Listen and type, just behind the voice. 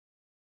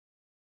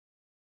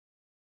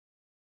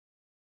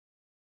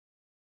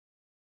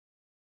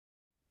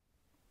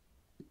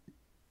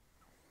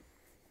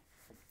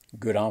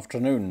Good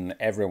afternoon,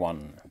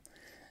 everyone.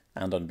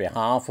 And on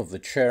behalf of the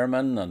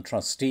Chairman and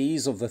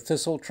Trustees of the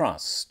Thistle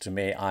Trust,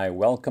 may I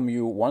welcome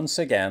you once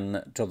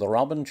again to the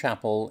Robin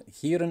Chapel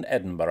here in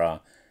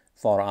Edinburgh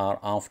for our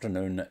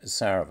afternoon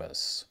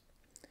service.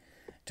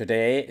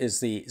 Today is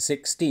the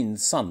 16th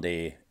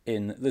Sunday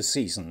in the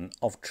season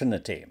of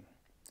Trinity.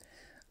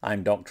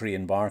 I'm Dr.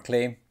 Iain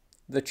Barclay,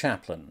 the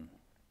Chaplain.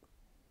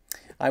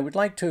 I would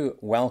like to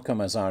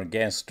welcome as our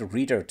guest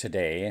reader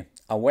today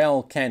a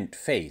well-kent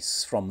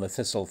face from the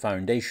Thistle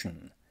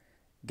Foundation,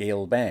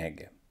 Gail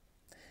Begg.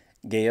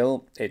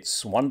 Gail,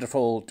 it's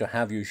wonderful to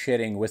have you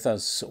sharing with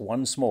us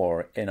once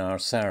more in our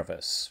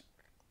service.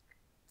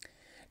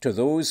 To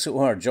those who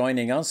are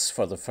joining us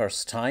for the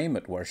first time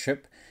at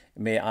worship,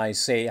 may I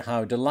say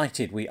how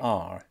delighted we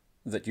are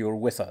that you're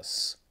with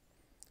us.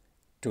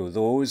 To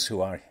those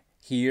who are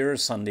here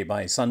Sunday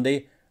by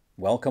Sunday,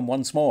 welcome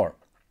once more.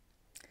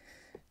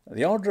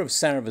 The order of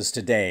service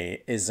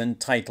today is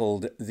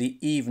entitled The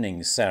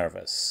Evening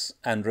Service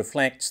and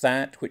reflects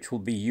that which will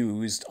be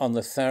used on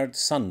the third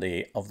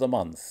Sunday of the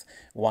month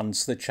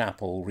once the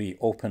chapel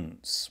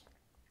reopens.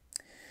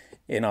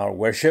 In our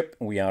worship,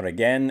 we are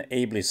again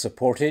ably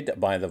supported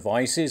by the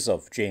voices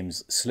of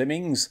James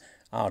Slimmings,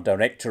 our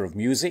Director of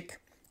Music,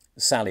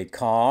 Sally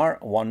Carr,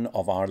 one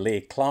of our lay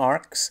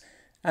clerks,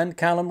 and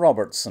Callum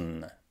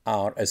Robertson,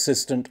 our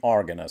Assistant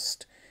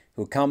Organist,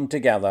 who come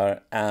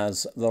together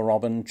as the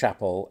Robin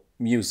Chapel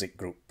Music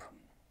Group.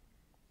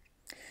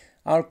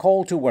 Our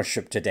call to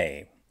worship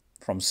today,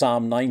 from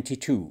Psalm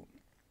 92.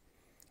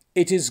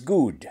 It is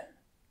good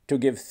to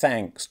give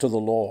thanks to the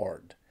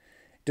Lord,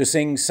 to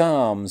sing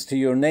psalms to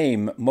your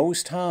name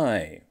most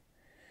high,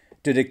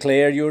 to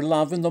declare your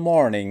love in the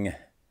morning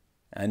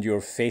and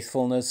your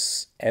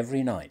faithfulness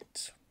every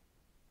night.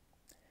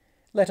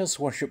 Let us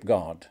worship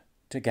God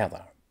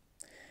together.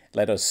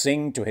 Let us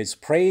sing to his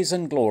praise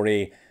and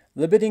glory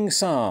the bidding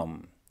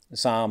psalm,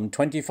 Psalm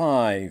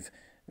 25,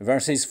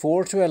 verses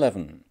 4 to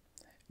 11.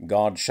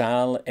 God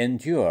shall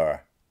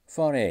endure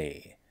for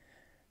aye.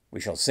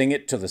 We shall sing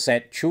it to the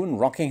set tune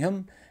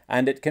Rockingham,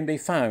 and it can be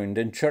found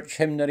in Church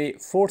Hymnary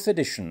 4th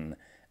edition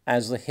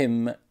as the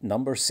hymn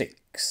number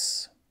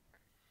 6.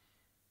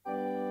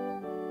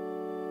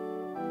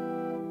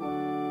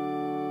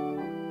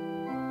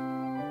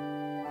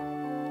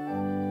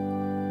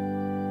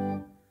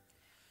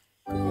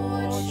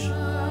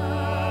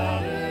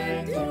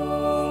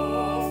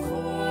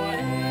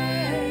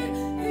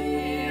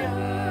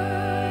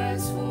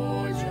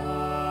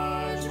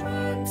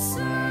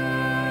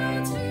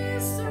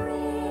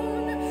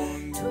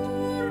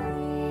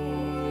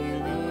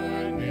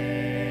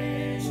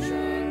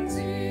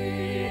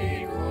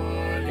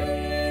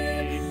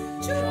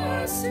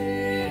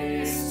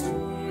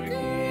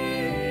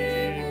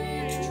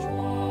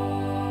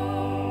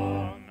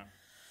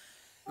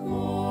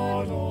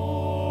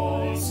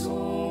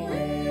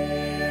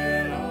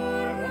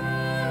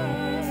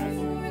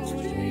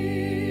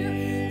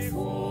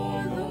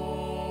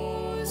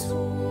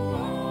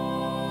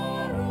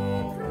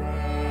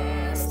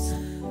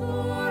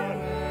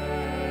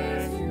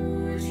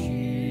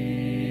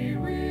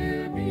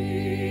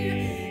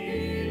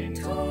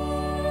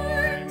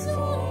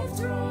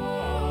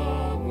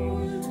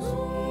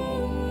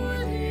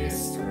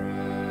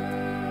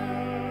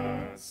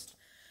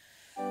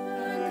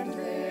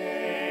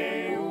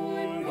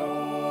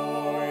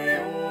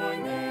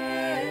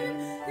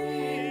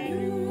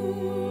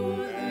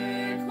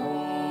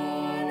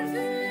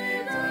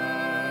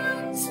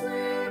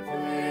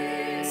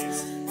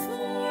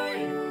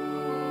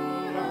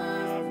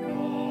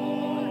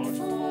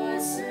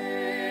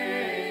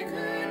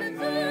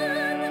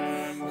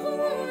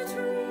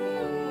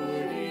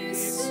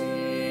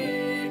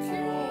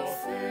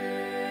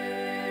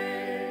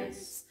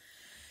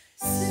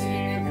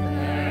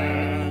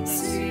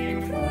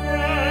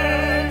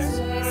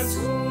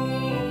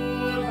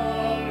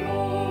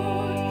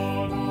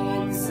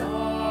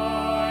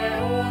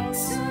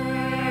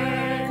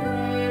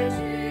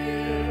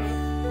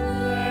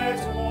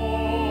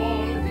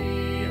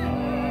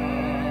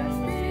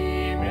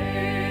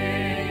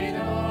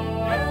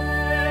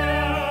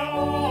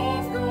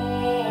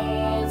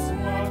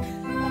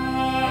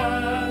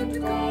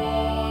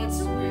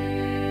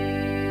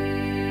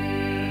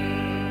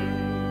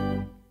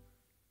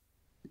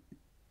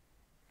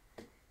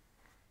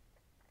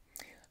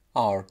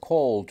 Our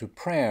call to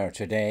prayer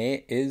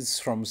today is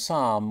from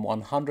Psalm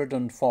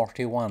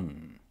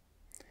 141.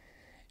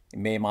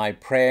 May my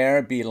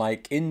prayer be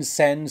like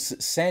incense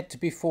set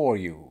before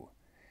you,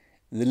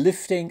 the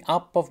lifting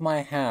up of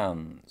my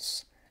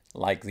hands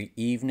like the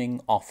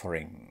evening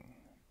offering.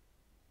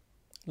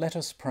 Let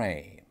us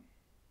pray.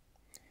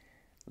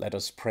 Let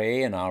us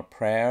pray in our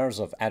prayers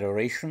of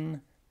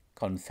adoration,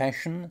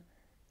 confession,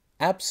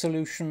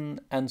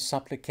 absolution and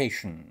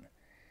supplication,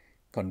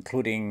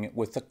 concluding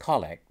with the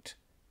collect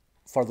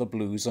for the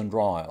Blues and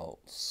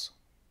Royals.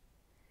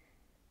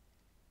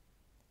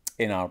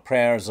 In our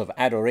prayers of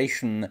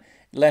adoration,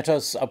 let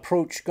us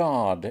approach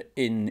God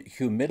in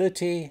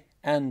humility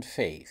and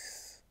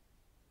faith.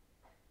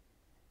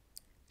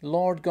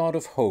 Lord God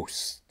of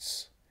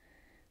hosts,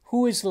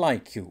 who is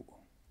like you?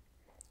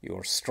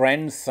 Your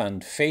strength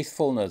and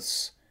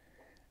faithfulness,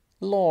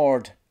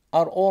 Lord,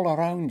 are all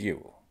around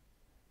you.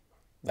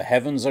 The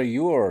heavens are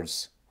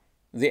yours,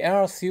 the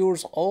earth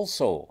yours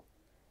also.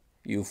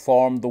 You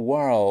formed the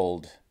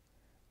world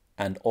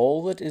and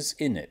all that is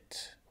in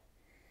it.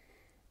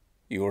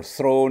 Your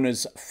throne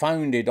is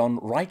founded on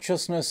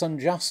righteousness and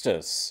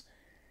justice.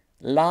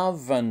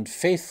 Love and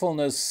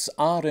faithfulness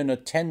are in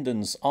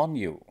attendance on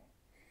you.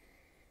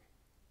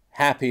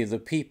 Happy the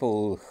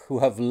people who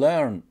have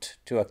learnt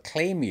to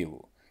acclaim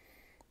you,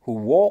 who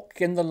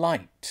walk in the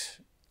light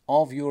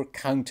of your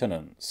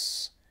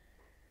countenance.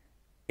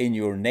 In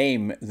your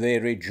name they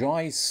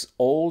rejoice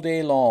all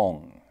day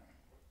long.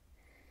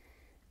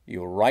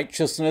 Your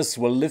righteousness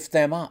will lift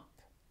them up.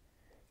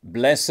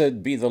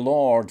 Blessed be the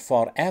Lord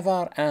for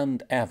ever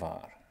and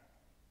ever.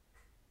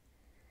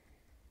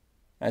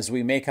 As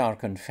we make our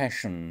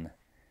confession,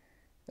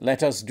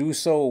 let us do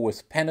so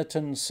with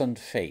penitence and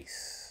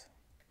faith.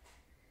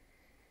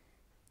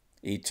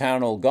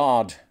 Eternal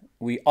God,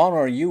 we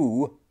honour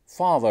you,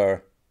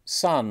 Father,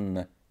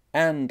 Son,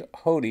 and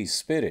Holy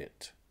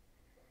Spirit.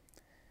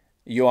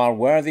 You are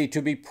worthy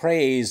to be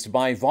praised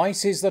by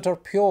voices that are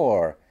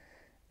pure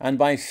and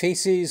by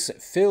faces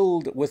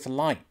filled with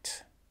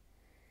light.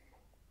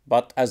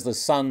 But as the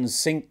sun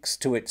sinks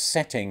to its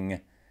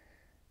setting,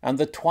 and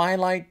the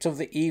twilight of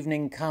the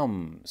evening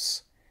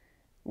comes,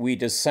 we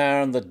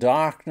discern the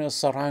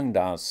darkness around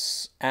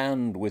us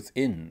and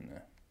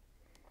within.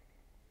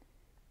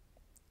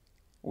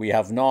 We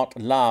have not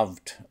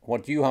loved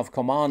what you have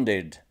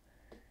commanded,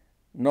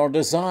 nor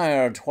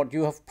desired what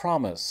you have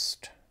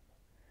promised.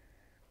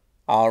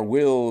 Our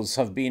wills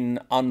have been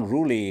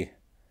unruly,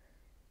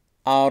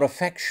 our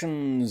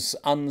affections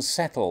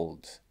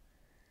unsettled,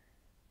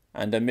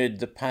 and amid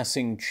the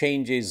passing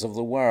changes of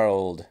the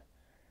world,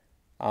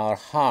 our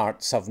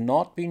hearts have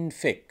not been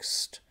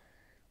fixed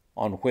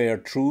on where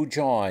true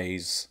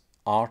joys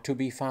are to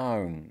be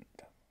found.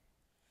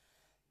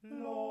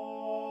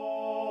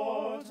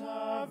 Lord,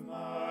 have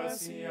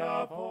mercy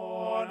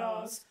upon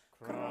us.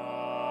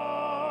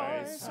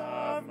 Christ,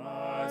 have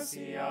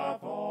mercy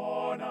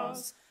upon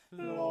us.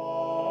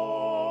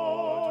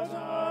 Lord,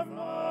 have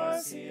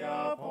mercy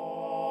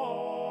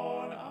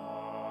upon us.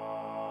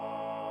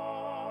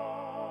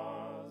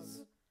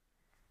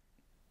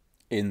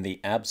 In the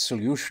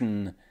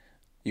absolution,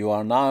 you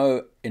are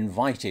now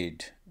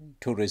invited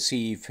to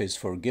receive his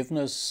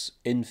forgiveness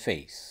in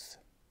faith.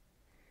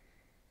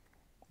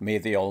 May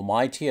the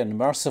Almighty and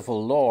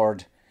merciful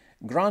Lord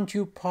grant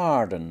you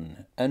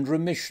pardon and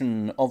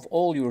remission of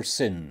all your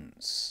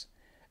sins,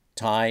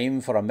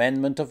 time for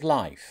amendment of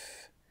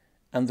life,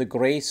 and the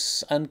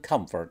grace and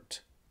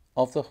comfort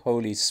of the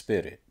Holy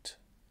Spirit.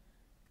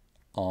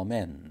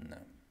 Amen.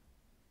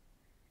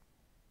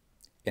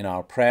 In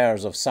our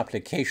prayers of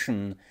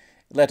supplication,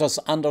 let us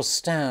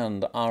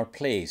understand our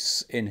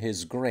place in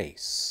his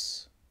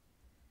grace.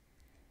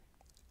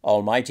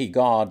 Almighty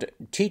God,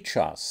 teach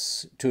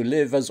us to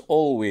live as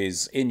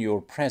always in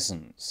your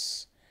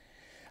presence,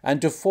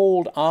 and to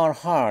fold our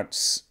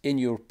hearts in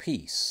your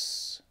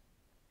peace.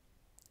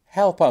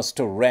 Help us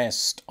to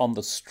rest on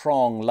the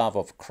strong love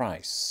of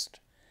Christ,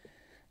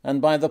 and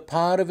by the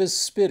power of his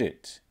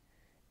Spirit,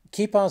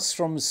 keep us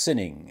from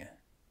sinning,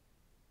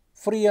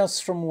 free us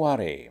from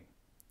worry,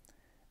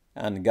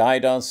 and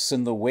guide us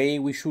in the way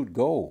we should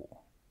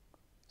go,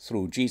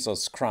 through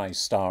Jesus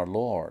Christ our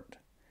Lord,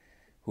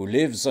 who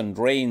lives and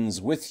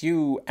reigns with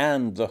you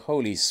and the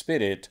Holy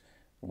Spirit,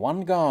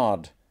 one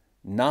God,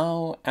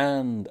 now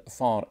and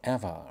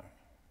forever.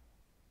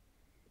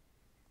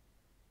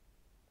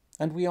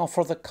 And we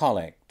offer the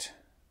collect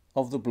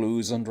of the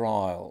Blues and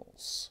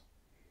Royals.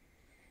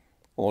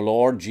 O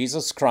Lord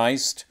Jesus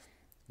Christ,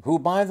 who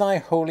by thy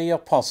holy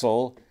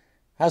apostle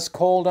has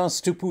called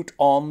us to put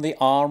on the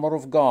armour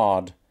of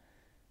God,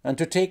 and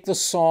to take the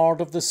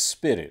sword of the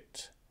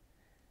Spirit,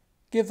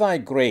 give thy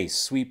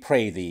grace, we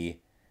pray thee,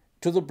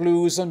 to the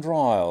Blues and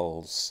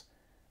Royals,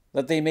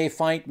 that they may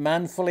fight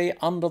manfully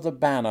under the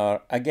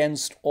banner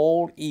against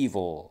all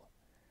evil,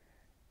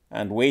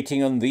 and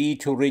waiting on thee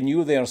to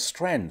renew their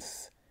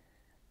strength,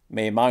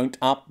 may mount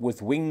up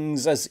with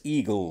wings as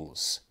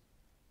eagles,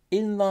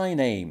 in thy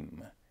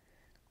name,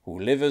 who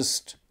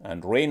livest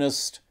and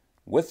reignest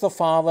with the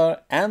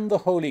Father and the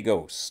Holy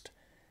Ghost,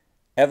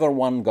 ever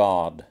one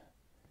God,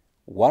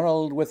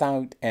 world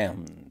without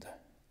end.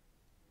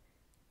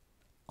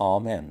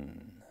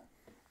 Amen.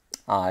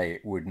 I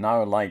would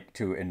now like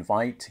to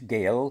invite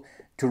Gail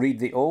to read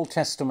the Old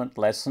Testament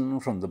lesson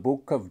from the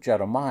book of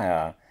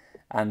Jeremiah,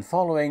 and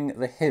following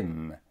the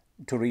hymn,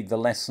 to read the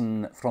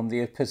lesson from the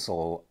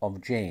Epistle of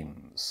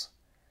James.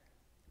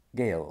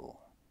 Gail.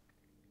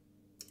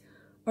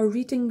 A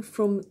reading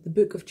from the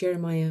book of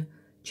Jeremiah,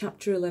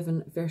 chapter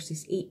 11,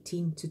 verses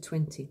 18 to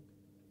 20.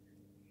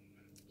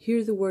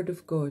 Hear the word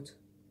of God.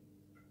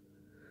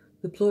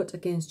 The plot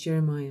against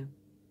Jeremiah.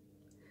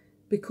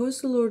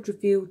 Because the Lord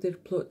revealed their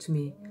plot to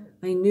me,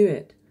 I knew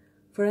it,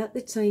 for at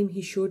the time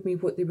he showed me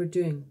what they were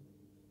doing.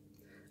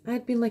 I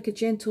had been like a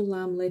gentle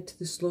lamb led to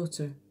the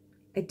slaughter.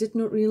 I did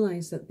not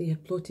realize that they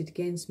had plotted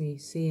against me,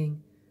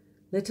 saying,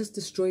 "Let us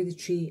destroy the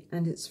tree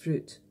and its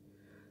fruit.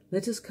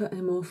 Let us cut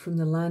him off from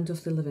the land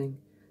of the living,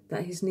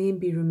 that his name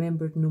be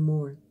remembered no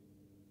more."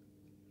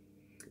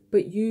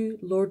 But you,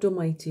 Lord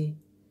Almighty,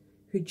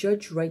 who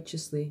judge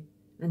righteously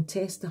and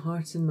test the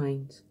heart and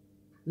mind,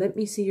 let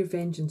me see your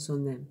vengeance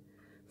on them,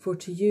 for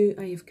to you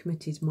I have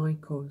committed my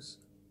cause.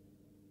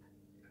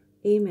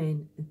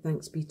 Amen, and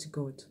thanks be to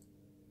God.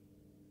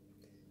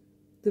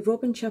 The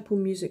Robin Chapel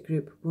Music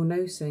Group will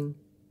now sing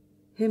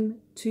Hymn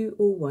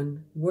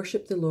 201,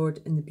 Worship the Lord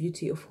in the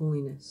Beauty of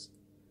Holiness.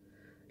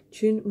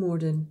 Tune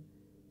Morden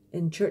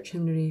in Church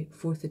Hymnary,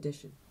 4th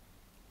edition.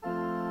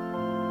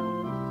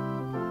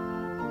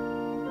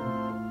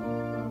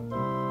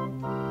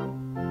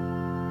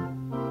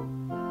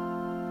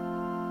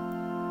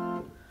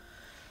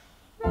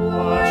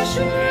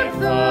 Worship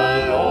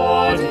the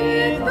Lord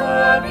in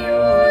the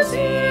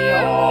beauty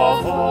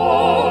of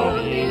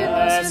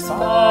holiness.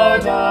 Bow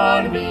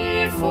down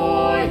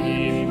before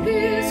him,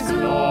 his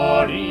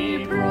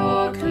glory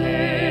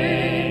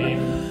proclaim.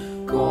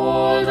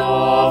 Gold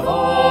of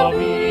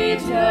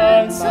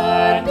obedience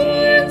and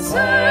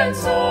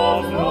incense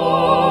of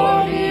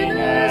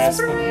lowliness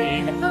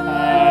bring,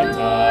 and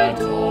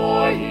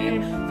adore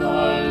him.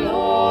 The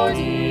Lord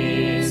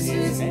is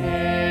his name.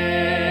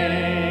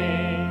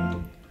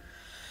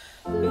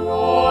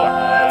 Lo,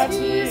 at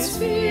his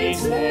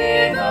feet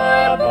lay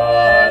the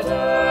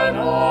burden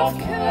of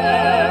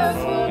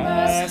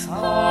carefulness.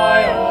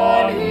 High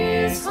on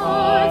his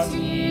heart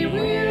he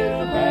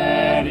will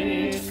bear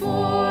it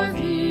for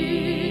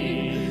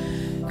thee.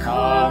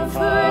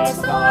 Comfort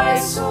thy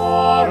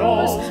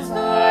sorrows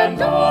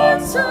and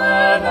answer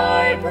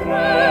thy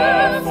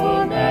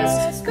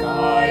prayerfulness,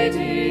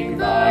 guiding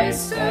thy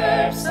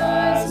steps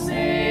as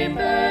may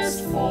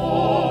best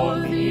for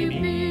thee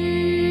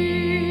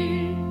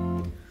be.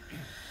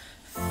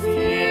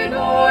 Fear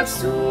not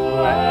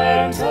to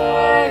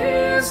enter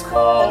his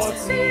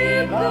courts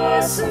in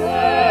the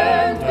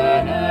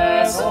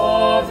slenderness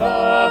of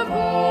the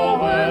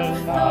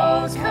poet.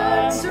 Thou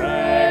canst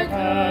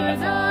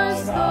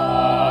recognize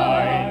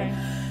thine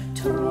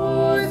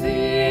truth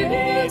in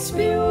its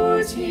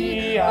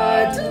beauty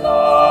and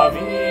love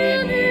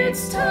in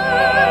its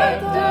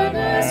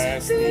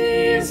tenderness.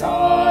 These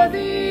are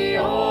the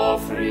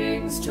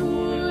offerings to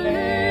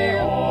lay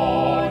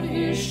on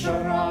his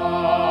shrine.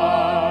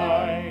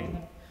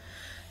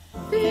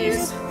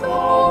 These,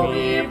 though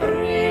we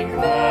bring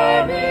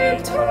them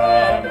in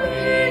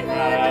trembling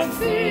and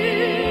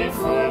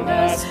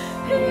fearfulness,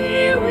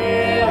 he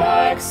will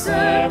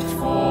accept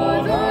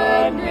for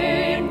the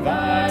name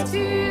that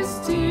is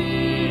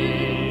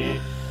dear.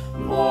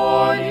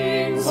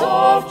 Mornings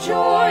of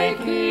joy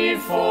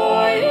give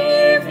for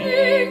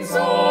evenings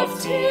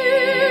of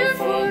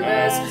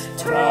tearfulness,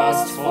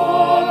 trust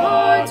for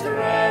the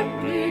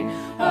trembling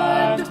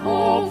and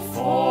hope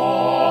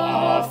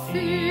for a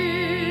fear.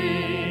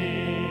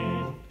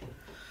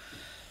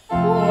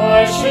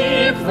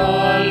 Worship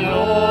the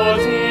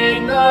Lord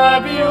in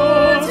the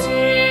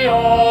beauty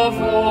of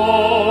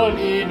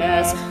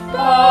holiness.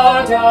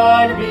 Bow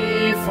down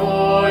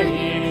before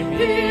him,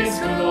 his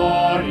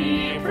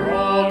glory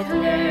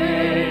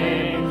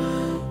proclaim.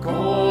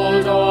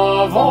 Gold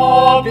of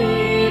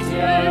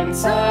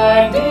obedience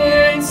and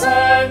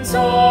incense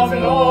of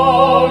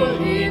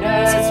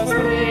lowliness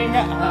bring,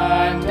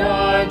 and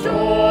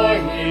adore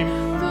him.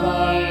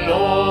 The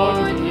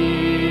Lord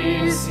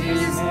is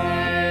his name.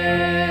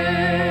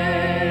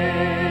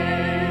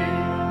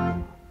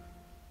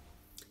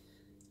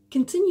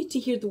 Continue to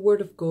hear the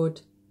Word of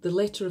God, the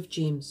letter of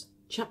James,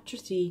 chapter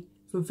 3,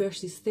 from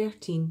verses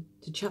 13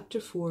 to chapter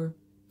 4,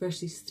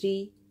 verses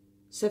 3,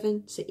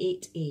 7 to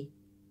 8a.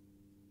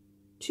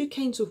 Two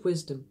kinds of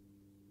wisdom.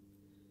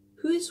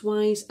 Who is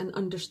wise and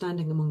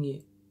understanding among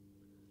you?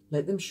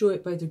 Let them show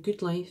it by their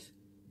good life,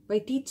 by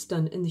deeds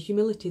done in the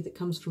humility that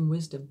comes from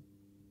wisdom.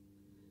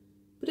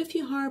 But if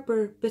you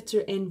harbour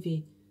bitter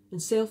envy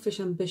and selfish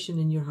ambition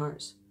in your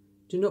hearts,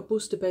 do not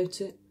boast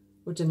about it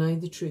or deny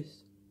the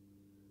truth.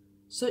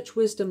 Such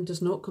wisdom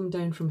does not come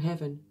down from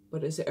heaven,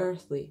 but is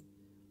earthly,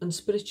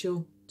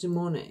 unspiritual,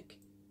 demonic.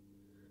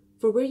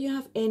 For where you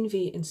have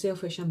envy and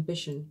selfish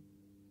ambition,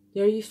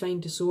 there you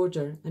find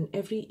disorder and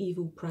every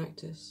evil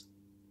practice.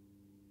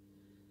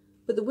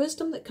 But the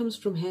wisdom that comes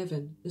from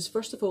heaven is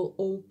first of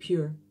all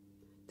pure,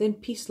 then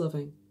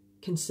peace-loving,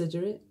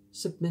 considerate,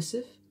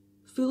 submissive,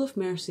 full of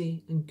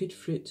mercy and good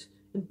fruit,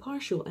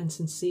 impartial and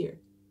sincere.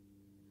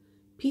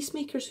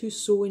 Peacemakers who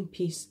sow in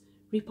peace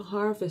reap a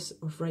harvest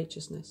of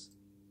righteousness.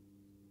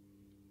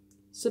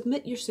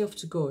 Submit yourself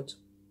to God.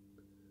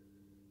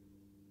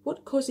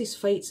 What causes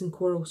fights and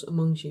quarrels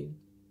among you?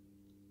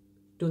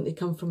 Don't they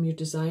come from your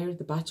desire,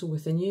 the battle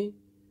within you?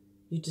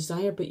 You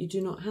desire, but you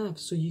do not have,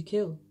 so you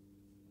kill.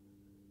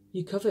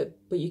 You covet,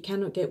 but you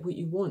cannot get what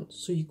you want,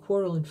 so you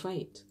quarrel and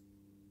fight.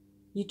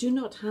 You do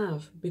not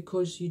have,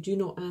 because you do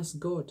not ask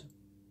God.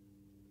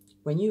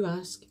 When you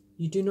ask,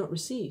 you do not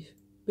receive,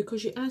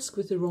 because you ask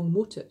with the wrong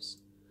motives,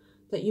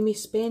 that you may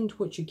spend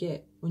what you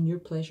get on your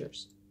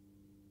pleasures.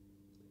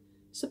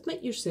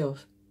 Submit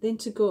yourself then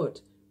to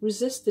God,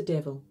 resist the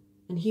devil,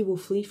 and he will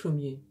flee from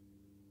you.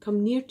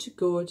 Come near to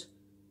God,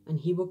 and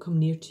he will come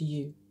near to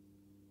you.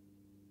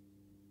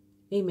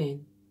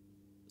 Amen,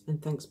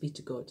 and thanks be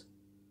to God.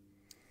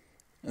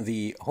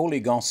 The Holy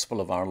Gospel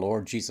of our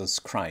Lord Jesus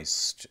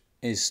Christ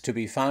is to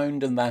be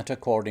found in that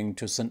according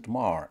to St.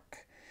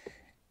 Mark,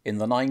 in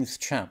the 9th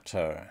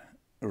chapter,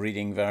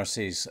 reading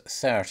verses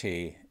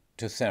 30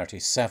 to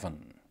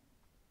 37.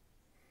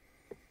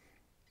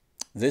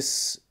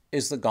 This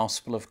is the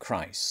Gospel of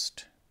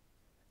Christ.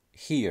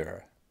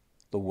 Hear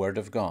the word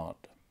of God.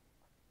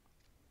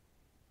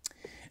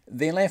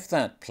 They left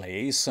that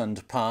place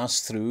and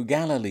passed through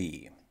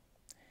Galilee.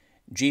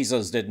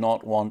 Jesus did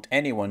not want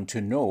anyone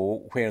to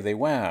know where they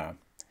were,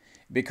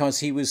 because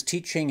he was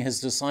teaching his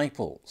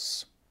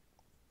disciples.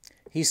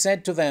 He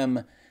said to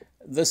them,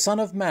 "The Son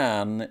of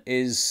Man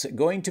is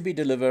going to be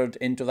delivered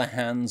into the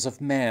hands of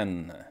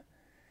men.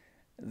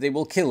 They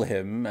will kill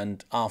him,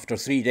 and after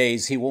 3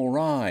 days he will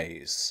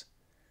rise."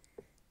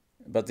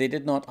 But they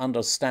did not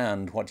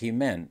understand what he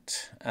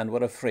meant, and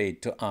were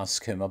afraid to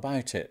ask him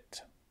about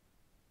it.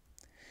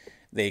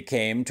 They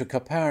came to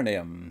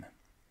Capernaum.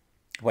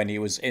 When he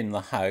was in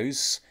the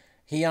house,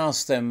 he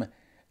asked them,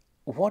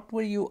 "What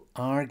were you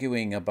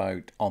arguing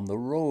about on the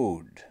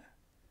road?"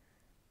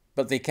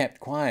 But they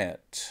kept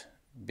quiet,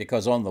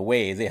 because on the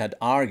way they had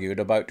argued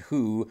about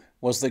who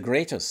was the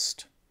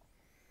greatest.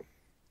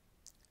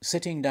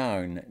 Sitting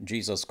down,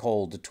 Jesus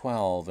called the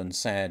 12 and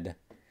said,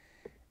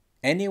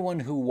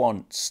 "Anyone who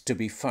wants to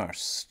be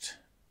first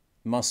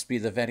must be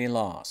the very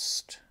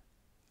last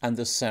and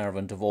the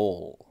servant of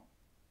all."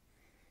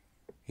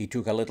 He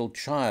took a little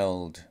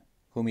child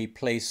whom he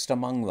placed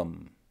among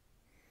them.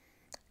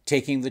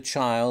 Taking the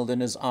child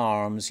in his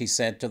arms, he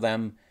said to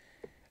them,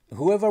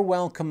 "Whoever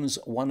welcomes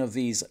one of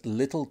these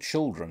little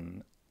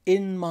children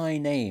in my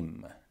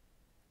name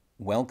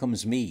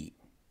welcomes me,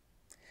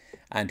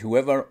 and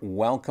whoever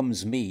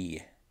welcomes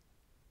me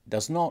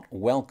does not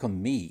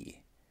welcome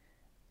me,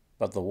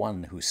 but the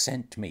one who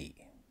sent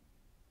me."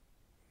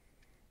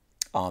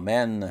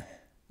 Amen,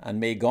 and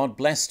may God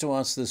bless to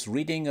us this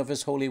reading of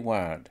his holy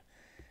word,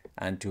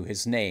 and to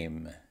his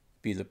name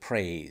be the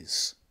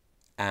praise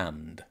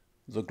and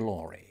the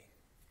glory.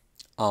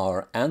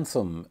 Our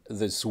anthem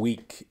this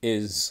week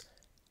is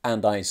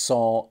 "And I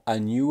Saw a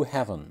New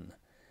Heaven"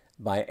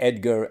 by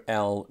Edgar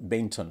L.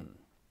 Bainton.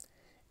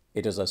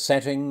 It is a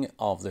setting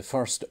of the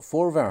first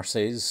 4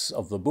 verses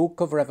of the book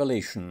of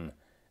Revelation,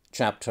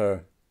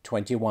 chapter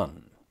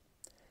 21.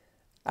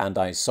 And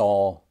I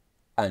saw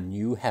a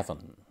new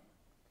heaven.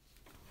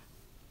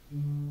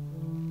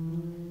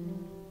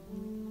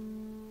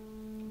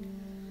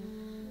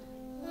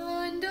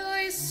 And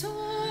I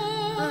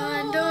saw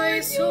a new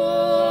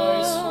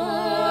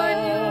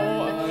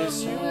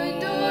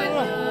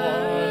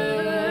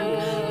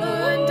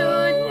and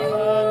on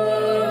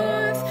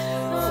earth,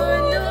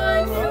 and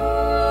on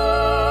earth,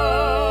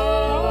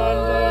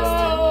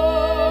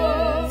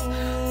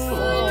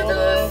 for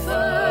the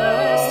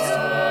first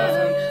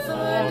time,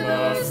 for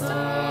the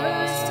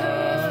first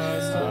time,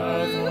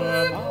 the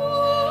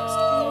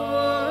past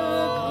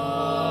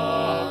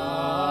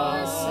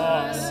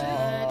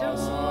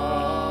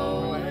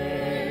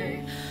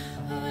away,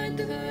 and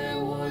there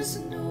was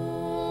no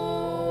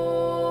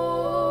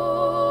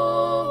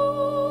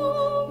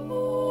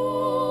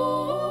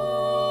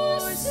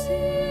more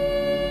sea.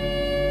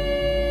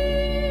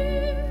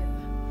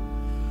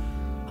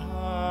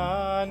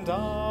 And I,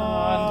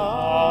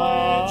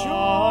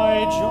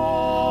 John,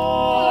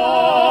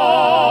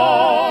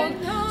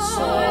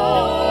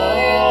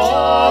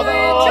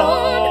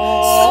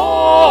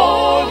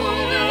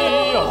 saw the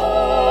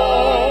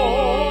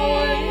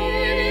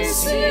holy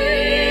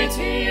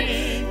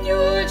city,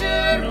 New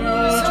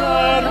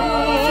Jerusalem,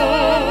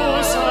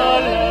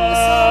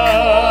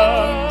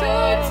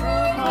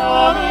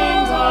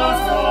 coming down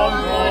from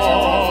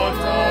God,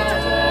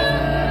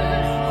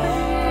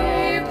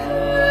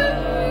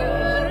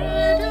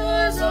 prepared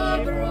as a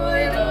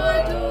bride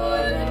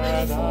adorned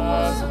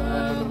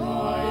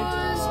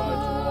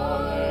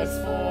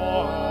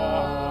for her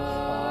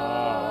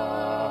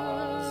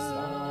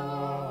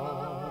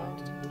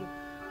husband.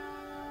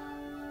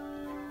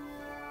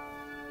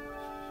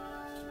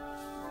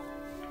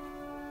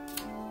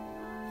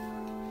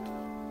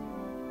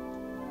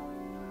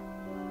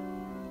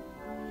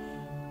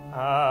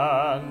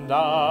 And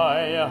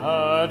I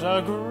heard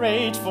a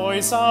great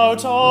voice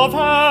out of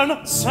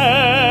heaven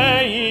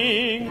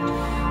saying,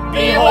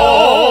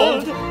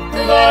 "Behold,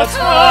 the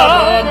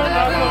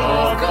tabernacle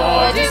of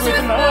God is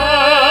with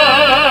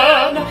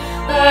men,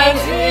 and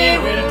he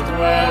will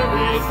dwell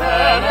with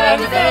them,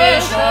 and they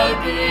shall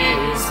be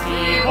his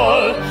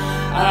people,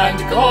 and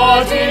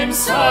God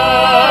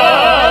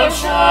himself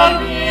shall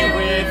be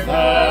with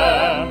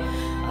them,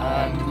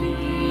 and be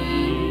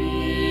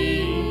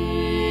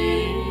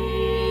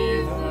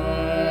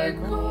their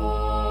God."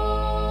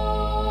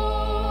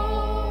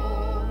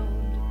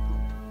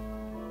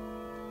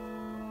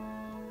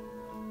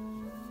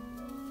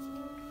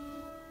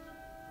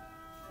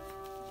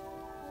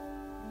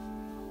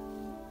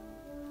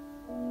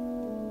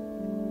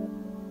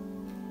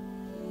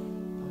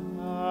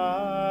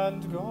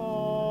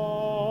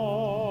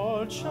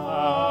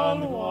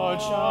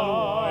 what shall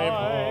wipe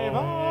away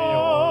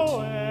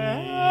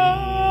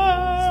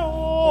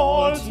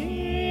all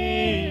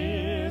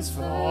tears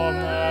from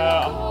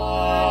their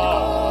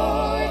eyes?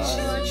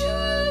 What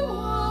shall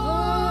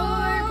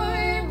wipe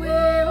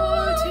away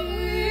all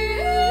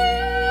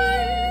tears?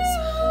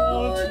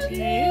 All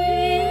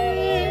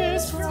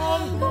tears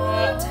from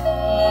their eyes.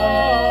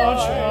 What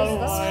Shall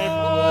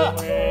wipe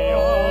away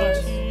all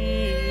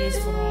tears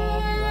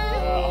from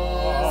their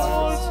eyes.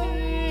 All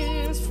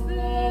tears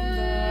from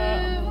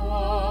their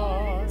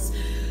eyes.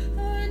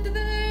 And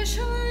there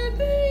shall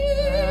be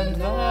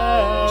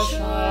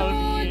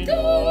No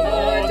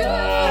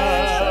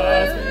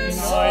death,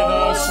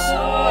 neither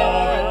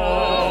sorrow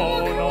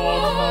nor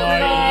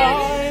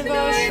crying,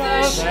 neither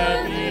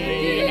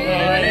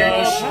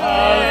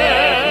shall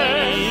there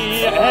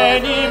be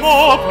any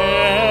more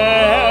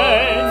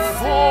pain,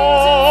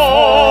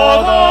 for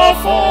the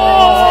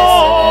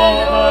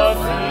former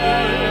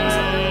things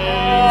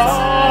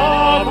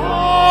are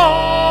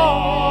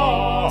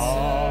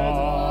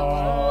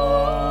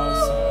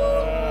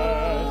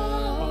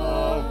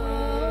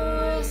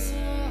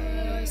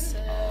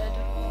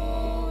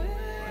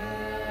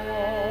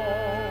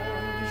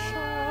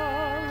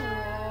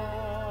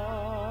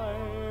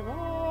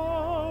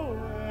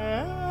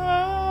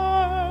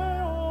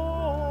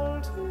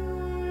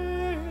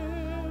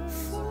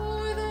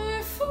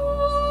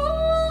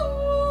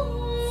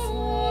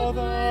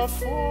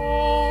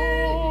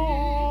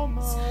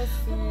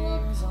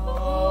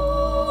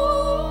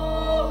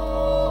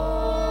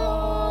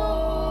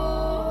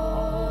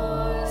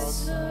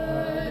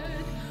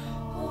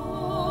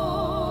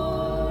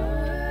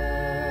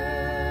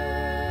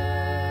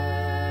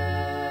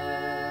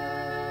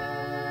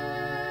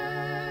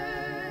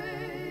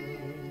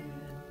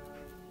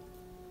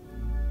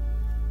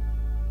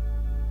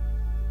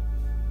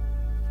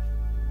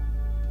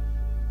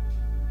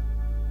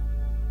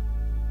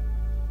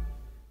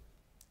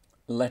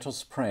Let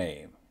us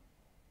pray.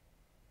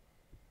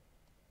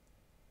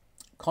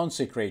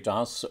 Consecrate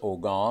us, O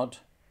God,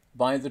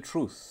 by the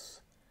truth.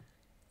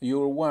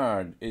 Your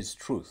word is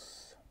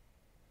truth.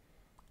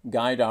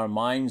 Guide our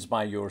minds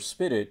by your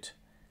Spirit,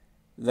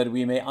 that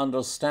we may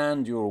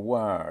understand your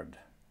word,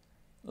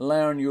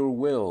 learn your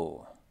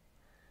will,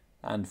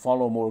 and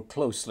follow more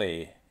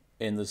closely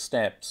in the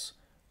steps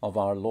of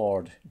our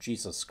Lord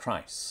Jesus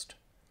Christ.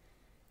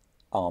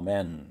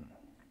 Amen.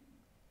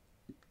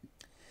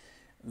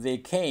 They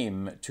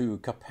came to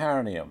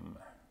Capernaum.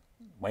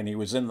 When he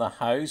was in the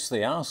house,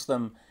 they asked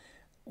them,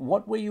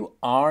 "What were you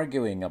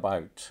arguing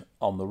about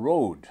on the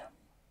road?"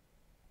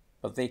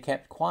 But they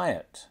kept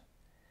quiet,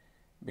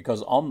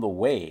 because on the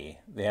way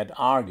they had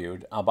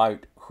argued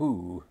about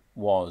who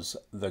was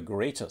the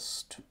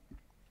greatest.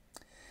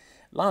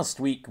 Last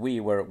week we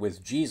were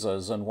with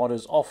Jesus on what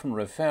is often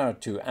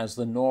referred to as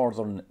the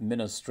Northern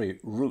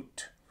Ministry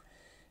route,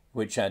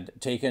 which had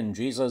taken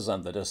Jesus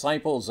and the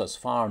disciples as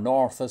far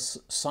north as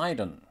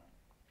Sidon.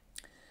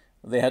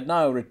 They had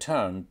now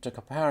returned to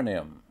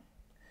Capernaum,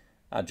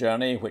 a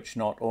journey which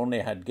not only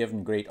had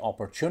given great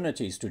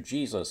opportunities to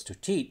Jesus to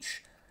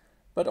teach,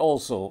 but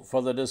also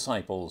for the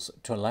disciples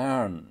to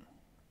learn.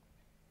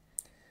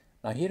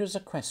 Now here is a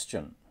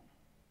question.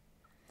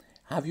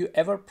 Have you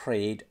ever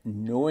prayed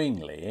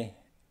knowingly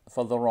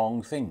for the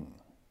wrong thing?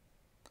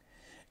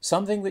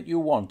 Something that you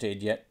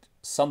wanted, yet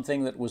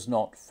something that was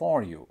not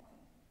for you.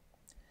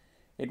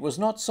 It was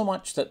not so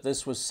much that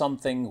this was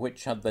something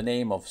which had the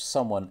name of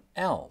someone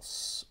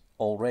else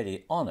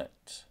already on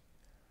it,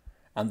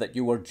 and that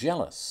you were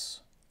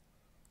jealous.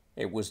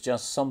 It was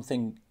just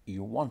something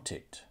you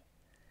wanted.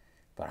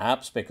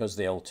 Perhaps because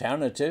the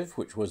alternative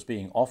which was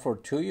being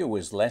offered to you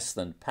was less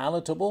than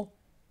palatable.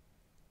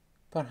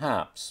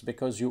 Perhaps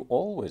because you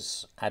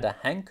always had a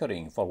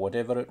hankering for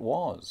whatever it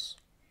was.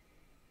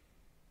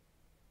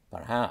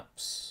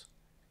 Perhaps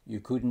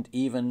you couldn't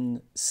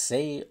even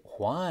say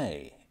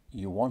why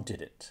you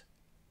wanted it.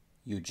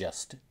 You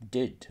just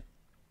did.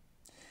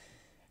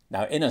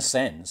 Now, in a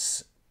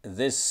sense,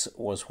 this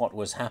was what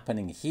was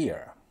happening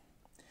here.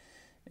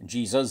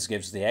 Jesus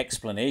gives the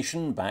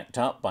explanation backed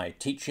up by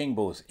teaching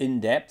both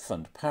in-depth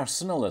and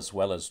personal as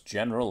well as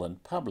general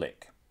and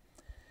public.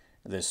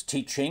 This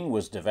teaching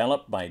was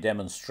developed by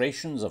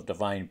demonstrations of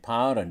divine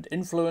power and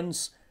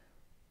influence.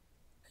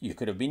 You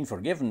could have been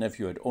forgiven if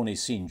you had only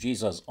seen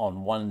Jesus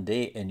on one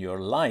day in your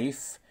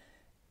life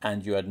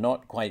and you had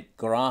not quite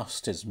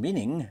grasped his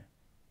meaning.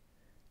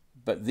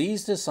 But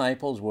these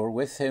disciples were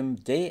with him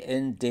day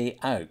in, day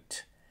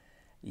out,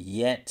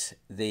 yet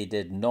they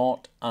did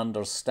not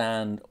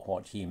understand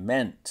what he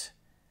meant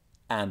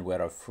and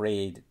were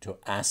afraid to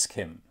ask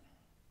him.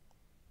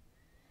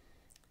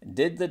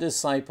 Did the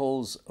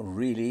disciples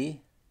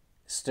really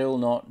still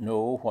not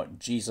know what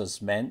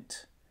Jesus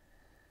meant?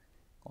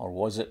 Or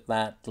was it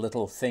that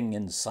little thing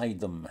inside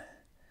them,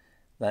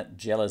 that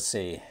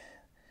jealousy,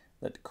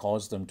 that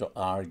caused them to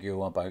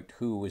argue about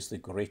who was the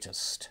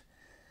greatest?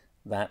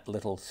 That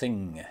little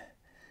thing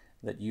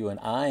that you and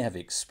I have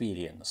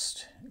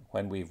experienced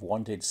when we've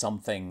wanted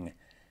something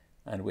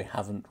and we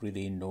haven't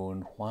really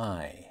known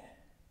why.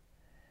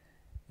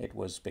 It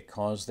was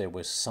because there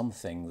was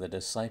something the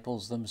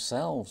disciples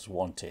themselves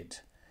wanted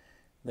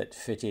that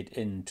fitted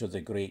into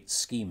the great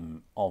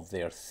scheme of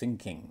their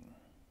thinking.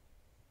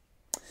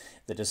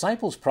 The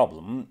disciples'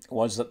 problem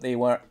was that they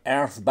were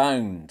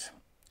earthbound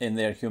in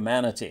their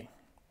humanity.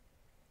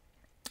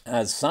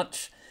 As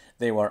such,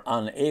 they were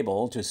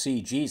unable to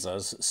see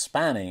Jesus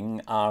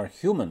spanning our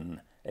human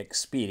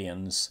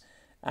experience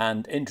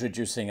and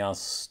introducing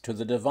us to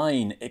the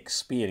divine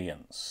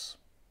experience.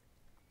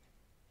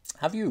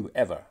 Have you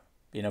ever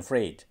been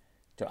afraid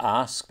to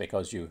ask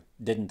because you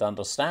didn't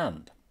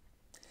understand?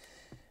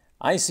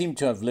 I seem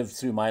to have lived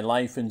through my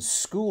life in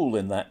school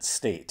in that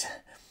state,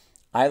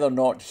 either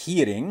not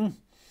hearing,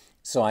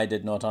 so I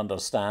did not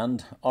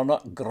understand, or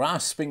not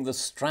grasping the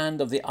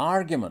strand of the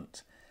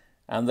argument,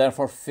 and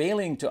therefore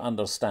failing to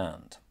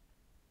understand.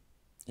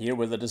 Here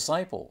were the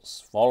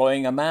disciples,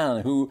 following a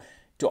man who,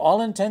 to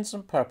all intents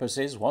and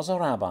purposes, was a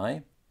rabbi,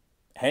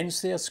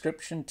 hence the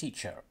ascription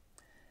teacher,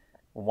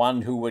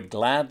 one who would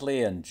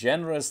gladly and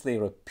generously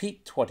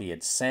repeat what he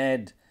had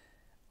said,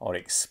 or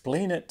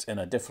explain it in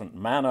a different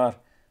manner,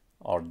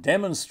 or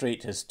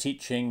demonstrate his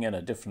teaching in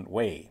a different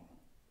way.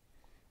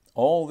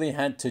 All they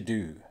had to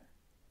do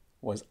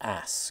was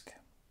ask.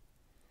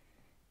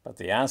 But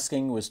the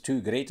asking was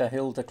too great a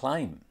hill to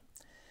climb,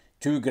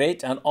 too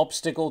great an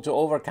obstacle to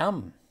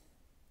overcome.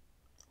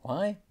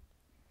 Why?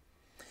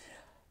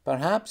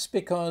 Perhaps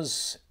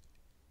because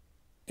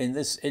in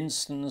this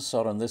instance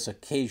or on this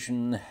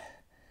occasion,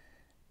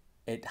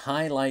 it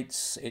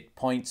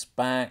points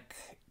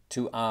back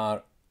to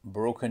our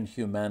broken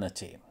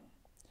humanity.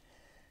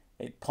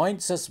 It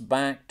points us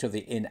back to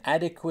the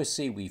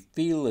inadequacy we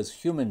feel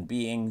as human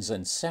beings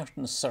in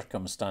certain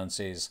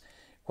circumstances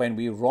when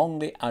we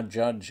wrongly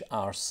adjudge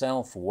our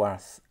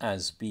self-worth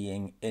as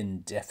being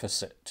in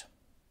deficit.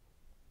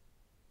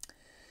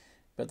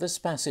 But this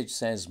passage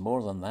says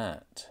more than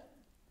that.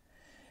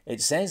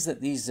 It says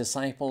that these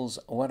disciples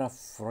were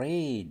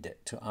afraid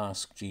to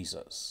ask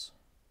Jesus.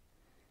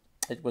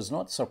 It was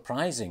not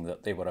surprising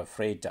that they were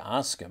afraid to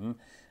ask him,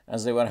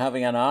 as they were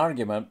having an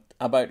argument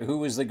about who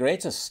was the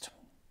greatest.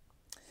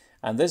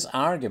 And this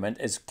argument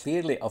is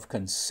clearly of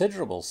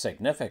considerable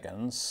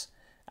significance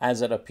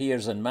as it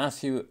appears in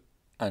Matthew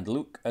and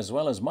Luke as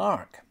well as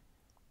Mark.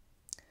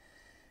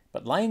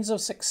 But lines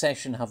of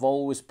succession have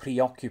always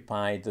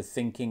preoccupied the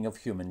thinking of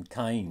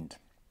humankind.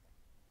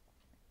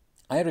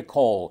 I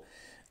recall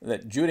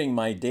that during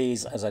my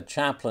days as a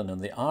chaplain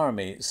in the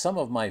army, some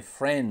of my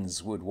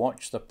friends would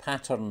watch the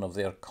pattern of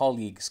their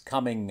colleagues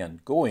coming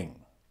and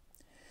going.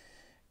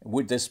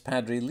 Would this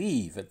padre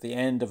leave at the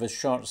end of his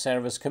short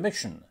service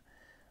commission?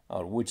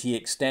 Or would he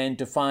extend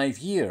to 5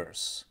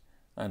 years?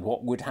 And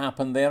what would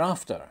happen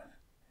thereafter?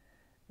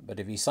 But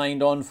if he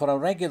signed on for a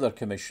regular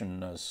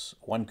commission, as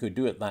one could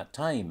do at that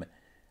time,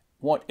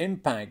 what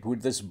impact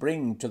would this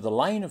bring to the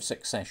line of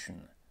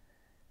succession?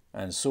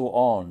 And so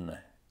on,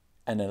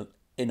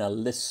 in a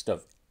list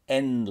of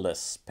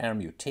endless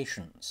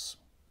permutations.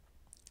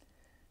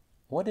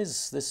 What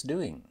is this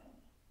doing?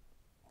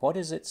 What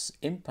is its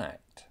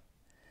impact?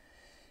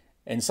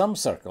 In some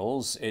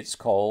circles, it's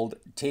called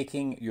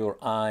taking your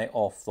eye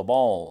off the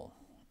ball,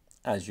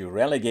 as you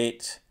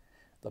relegate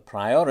the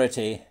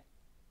priority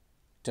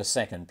to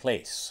second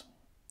place.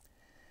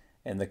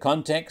 In the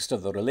context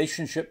of the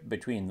relationship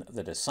between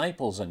the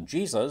disciples and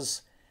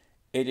Jesus,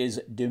 it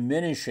is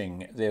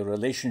diminishing their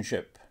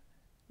relationship,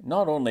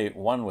 not only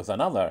one with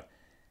another,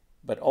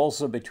 but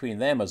also between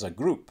them as a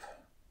group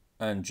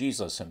and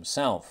Jesus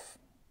himself.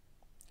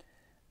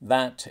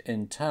 That,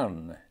 in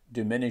turn,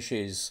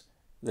 diminishes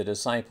the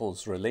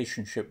disciples'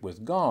 relationship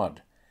with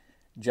God,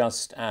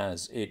 just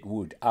as it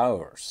would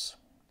ours.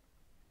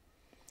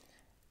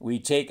 We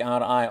take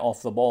our eye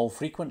off the ball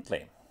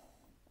frequently.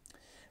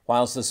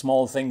 Whilst the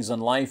small things in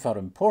life are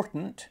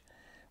important,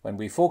 when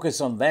we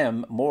focus on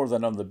them more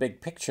than on the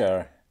big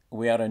picture,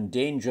 we are in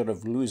danger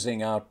of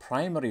losing our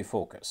primary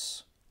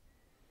focus.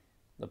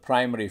 The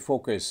primary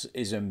focus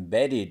is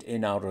embedded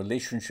in our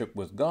relationship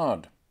with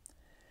God.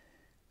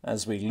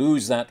 As we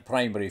lose that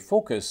primary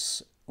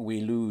focus, we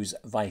lose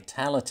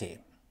vitality.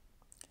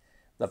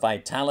 The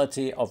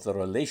vitality of the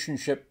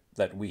relationship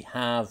that we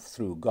have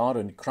through God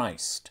and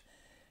Christ,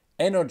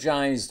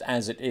 energized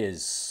as it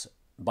is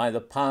by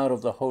the power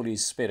of the Holy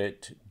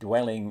Spirit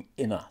dwelling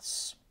in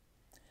us.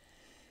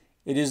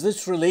 It is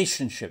this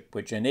relationship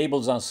which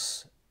enables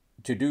us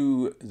to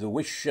do the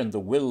wish and the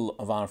will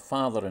of our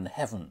Father in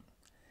heaven,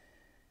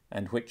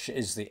 and which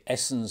is the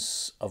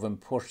essence of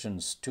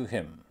importance to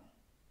him.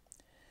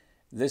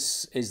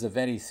 This is the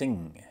very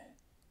thing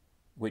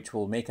which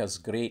will make us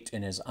great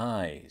in his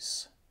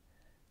eyes,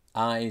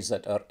 eyes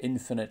that are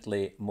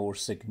infinitely more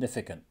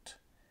significant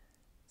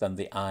than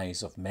the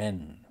eyes of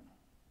men.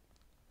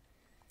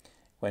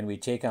 When we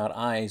take our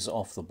eyes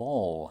off the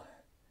ball,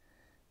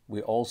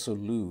 we also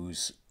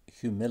lose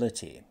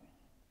humility.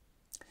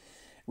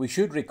 We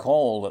should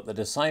recall that the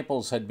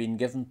disciples had been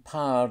given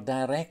power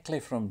directly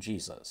from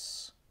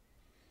Jesus.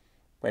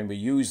 When we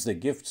use the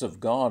gifts of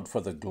God for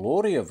the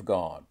glory of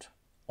God,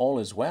 all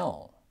is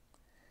well.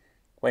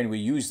 When we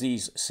use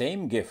these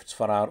same gifts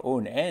for our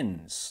own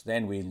ends,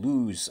 then we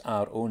lose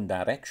our own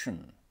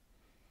direction.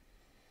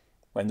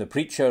 When the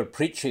preacher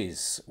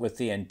preaches with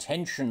the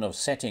intention of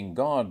setting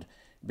God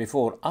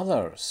before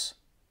others,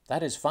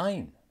 that is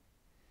fine.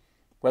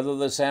 Whether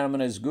the sermon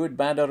is good,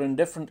 bad, or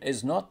indifferent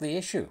is not the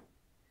issue.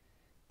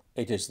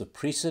 It is the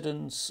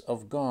precedence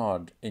of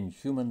God in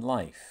human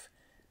life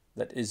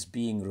that is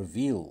being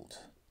revealed.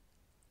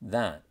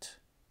 That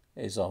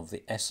is of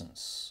the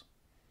essence.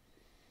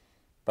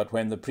 But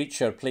when the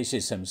preacher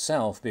places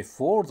himself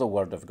before the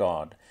Word of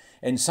God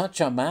in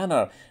such a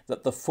manner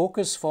that the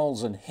focus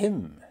falls on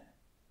him,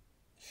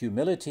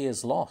 humility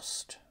is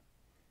lost,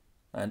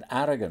 and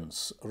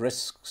arrogance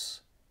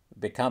risks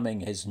becoming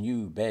his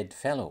new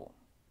bedfellow.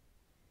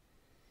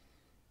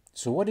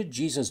 So what did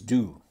Jesus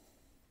do?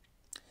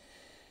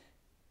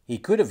 He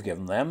could have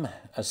given them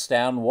a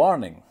stern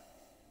warning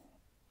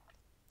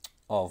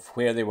of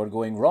where they were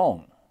going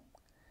wrong.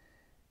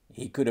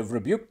 He could have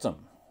rebuked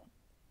them,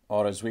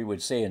 or as we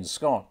would say in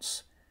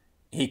Scots,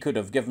 he could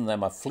have given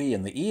them a flea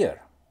in the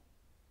ear.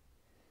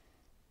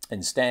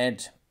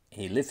 Instead,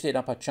 he lifted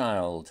up a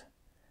child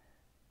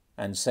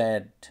and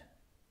said,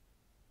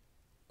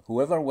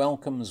 "Whoever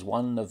welcomes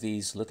one of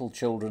these little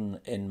children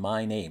in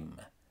my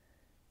name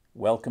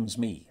welcomes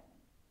me,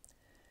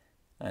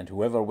 and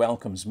whoever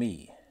welcomes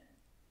me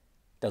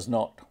does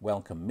not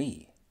welcome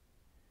me,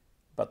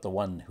 but the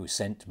one who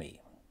sent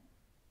me."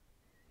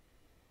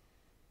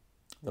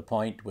 The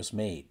point was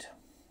made.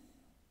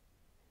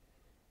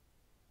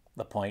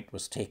 The point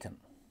was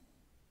taken.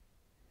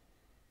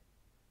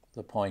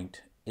 The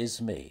point is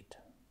made.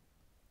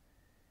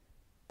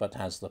 But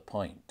has the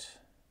point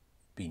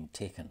been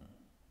taken?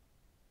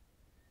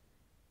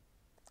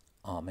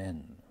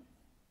 Amen.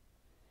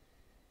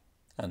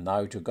 And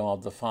now to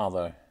God the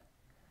Father,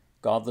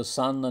 God the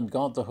Son, and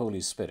God the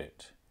Holy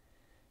Spirit,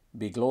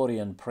 be glory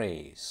and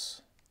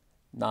praise,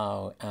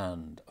 now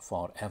and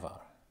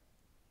forever.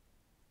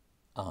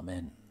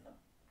 Amen.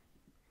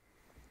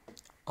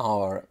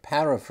 Our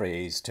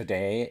paraphrase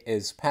today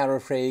is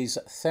paraphrase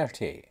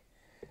 30.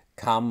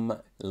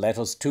 Come, let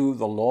us to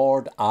the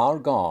Lord our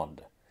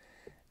God,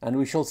 and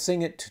we shall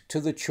sing it to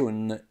the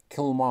tune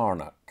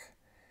Kilmarnock.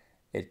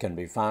 It can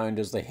be found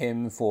as the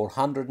hymn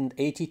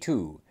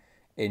 482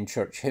 in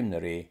Church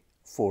Hymnary,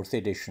 4th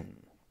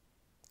edition.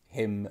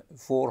 Hymn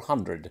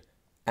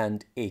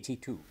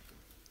 482.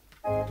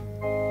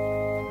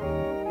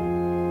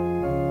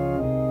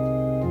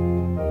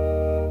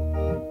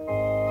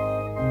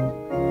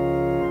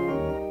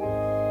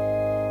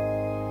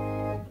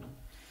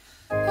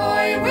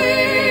 I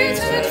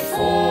waited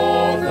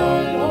for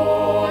the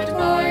Lord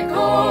my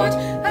God,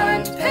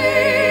 and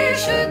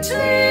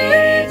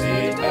patiently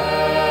did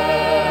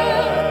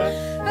bear.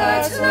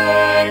 At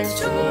length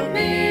to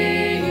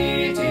me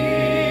he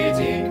did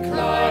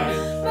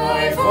incline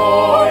my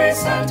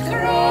voice and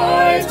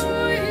cry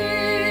to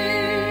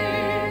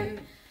hear.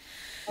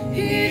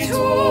 He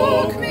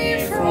took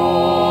me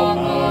from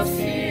a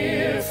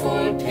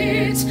fearful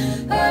pit,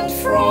 and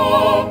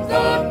from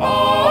the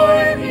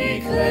miry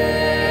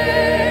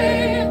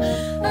clay,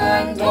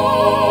 and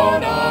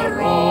on a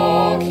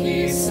rock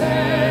he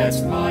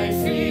set my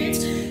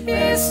feet,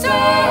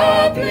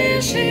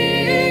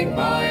 establishing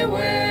my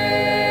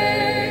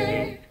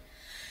way.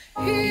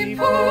 He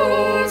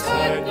put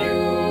a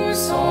new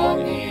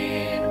song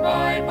in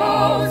my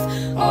mouth,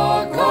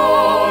 a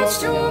God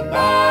to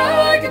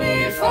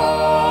magnify.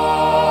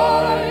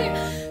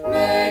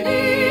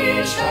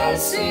 Many shall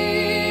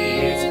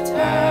see it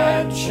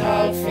and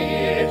shall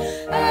fear,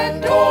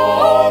 and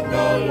on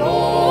the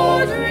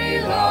Lord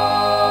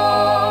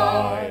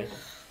rely.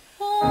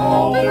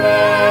 Oh,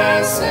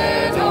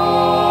 blessed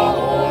are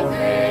all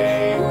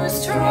they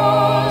whose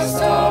trust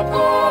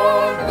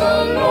upon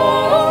the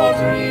Lord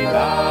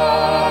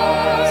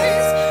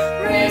relies,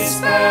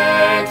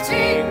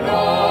 respecting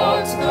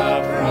not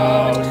the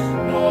proud,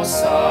 nor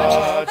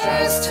such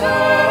as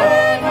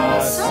turn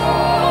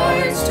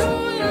aside to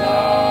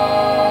lies.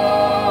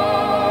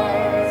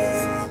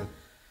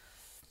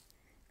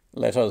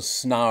 Let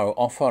us now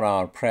offer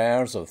our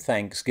prayers of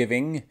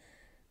thanksgiving,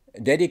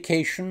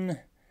 dedication,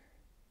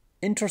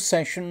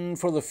 intercession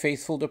for the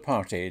faithful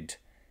departed,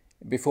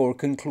 before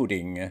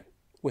concluding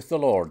with the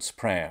Lord's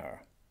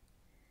Prayer.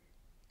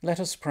 Let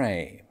us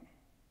pray.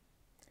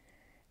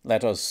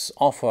 Let us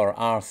offer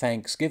our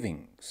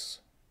thanksgivings.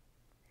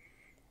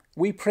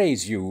 We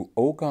praise you,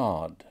 O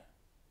God.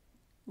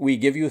 We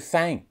give you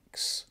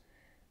thanks,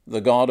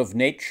 the God of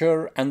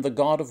nature and the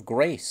God of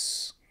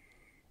grace,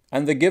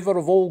 and the giver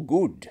of all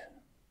good.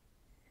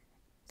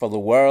 For the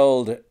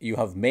world you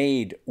have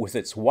made with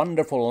its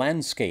wonderful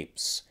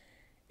landscapes,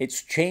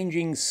 its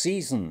changing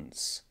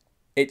seasons,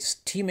 its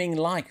teeming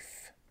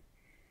life.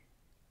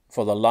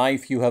 For the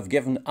life you have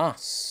given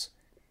us,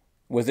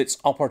 with its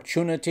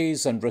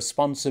opportunities and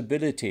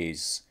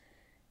responsibilities,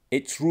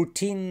 its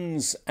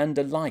routines and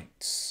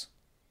delights.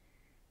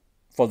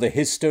 For the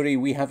history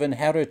we have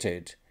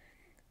inherited,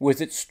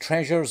 with its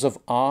treasures of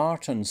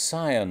art and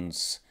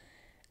science,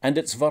 and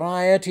its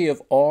variety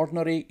of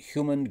ordinary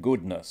human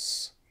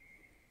goodness.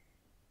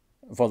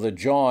 for the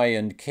joy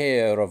and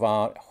care of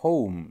our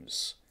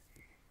homes,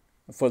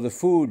 for the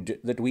food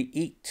that we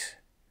eat,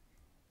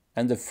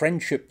 and the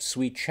friendships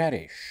we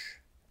cherish,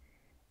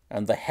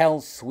 and the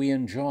health we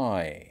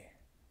enjoy.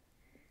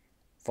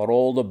 For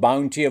all the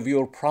bounty of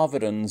your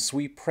providence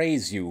we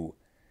praise you,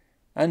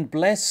 and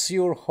bless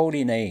your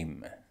holy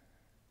name.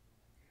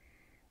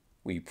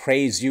 We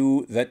praise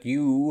you that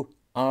you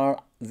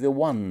are the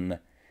one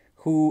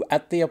who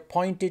at the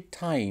appointed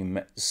time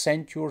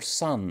sent your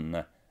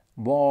Son,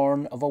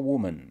 born of a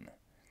woman,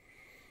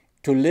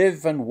 to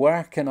live and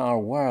work in our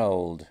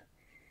world,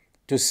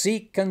 to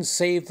seek and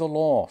save the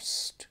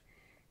lost,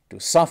 to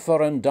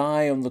suffer and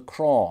die on the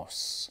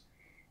cross,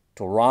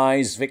 to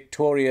rise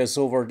victorious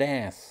over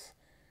death,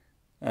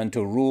 and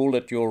to rule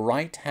at your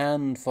right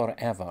hand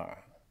forever.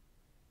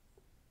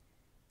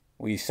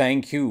 We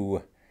thank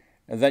you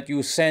that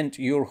you sent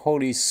your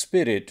Holy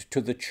Spirit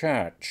to the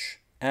Church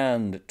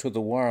and to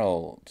the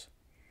world,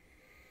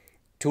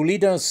 to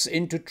lead us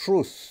into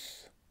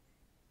truth,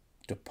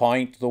 to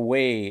point the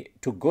way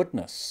to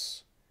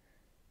goodness,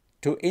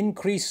 to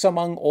increase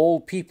among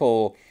all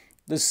people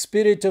the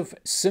spirit of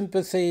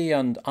sympathy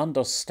and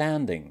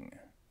understanding.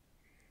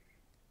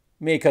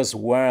 Make us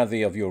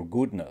worthy of your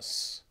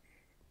goodness.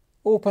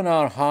 Open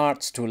our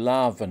hearts to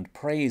love and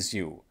praise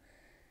you,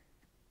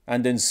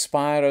 and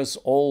inspire us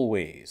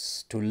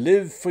always to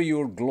live for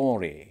your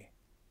glory,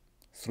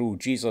 through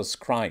Jesus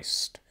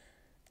Christ,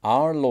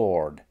 our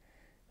Lord,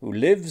 who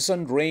lives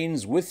and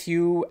reigns with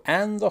you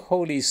and the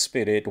Holy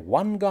Spirit,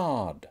 one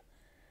God,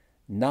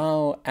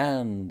 now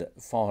and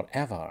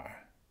forever.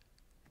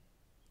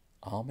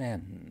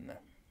 Amen.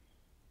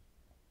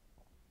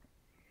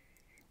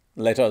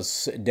 Let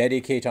us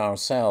dedicate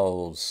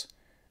ourselves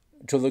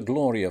to the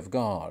glory of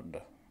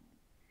God.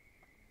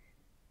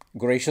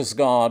 Gracious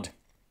God,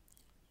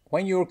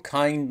 when your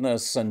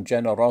kindness and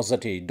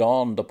generosity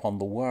dawned upon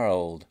the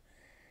world,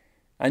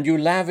 and you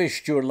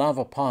lavished your love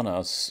upon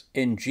us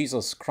in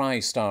Jesus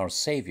Christ our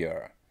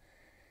Saviour,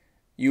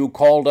 you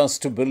called us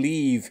to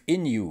believe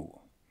in you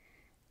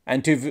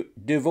and to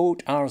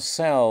devote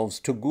ourselves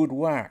to good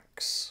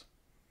works.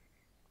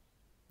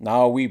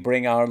 Now we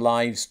bring our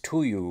lives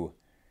to you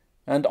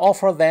and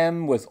offer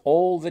them with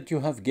all that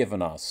you have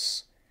given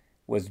us,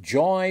 with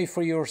joy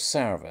for your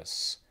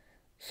service,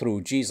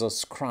 through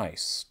Jesus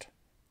Christ,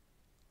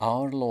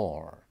 our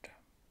Lord.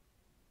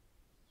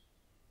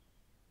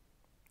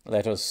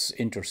 Let us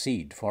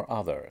intercede for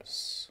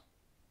others.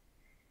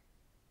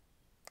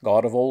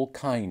 God of all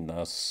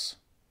kindness,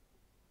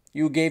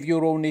 you gave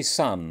your only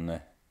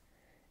Son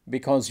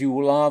because you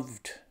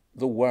loved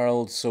the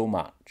world so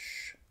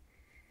much.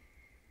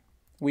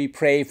 We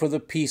pray for the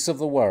peace of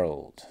the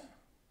world.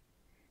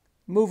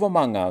 Move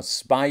among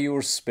us by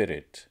your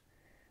Spirit.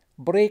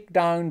 Break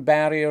down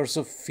barriers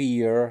of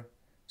fear,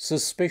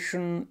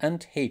 suspicion,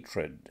 and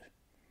hatred.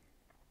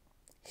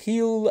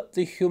 Heal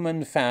the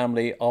human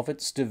family of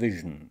its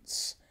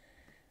divisions,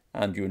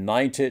 and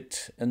unite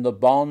it in the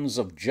bonds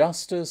of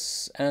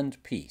justice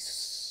and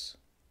peace.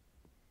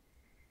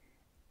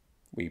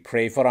 We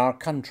pray for our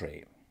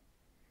country.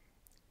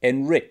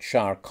 Enrich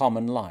our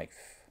common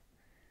life.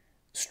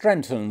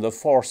 Strengthen the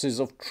forces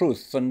of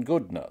truth and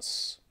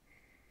goodness.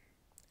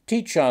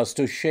 Teach us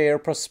to share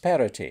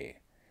prosperity,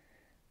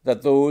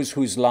 that those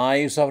whose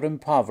lives are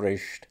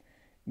impoverished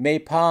may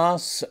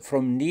pass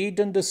from need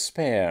and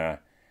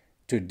despair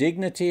to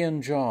dignity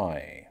and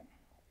joy.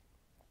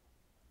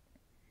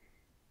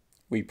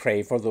 We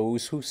pray for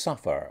those who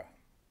suffer.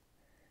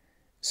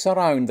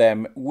 Surround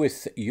them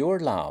with your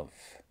love.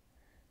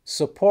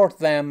 Support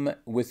them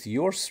with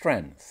your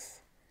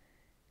strength.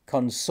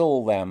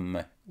 Console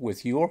them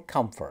with your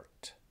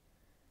comfort,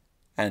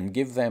 and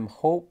give them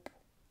hope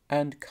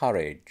and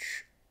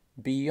courage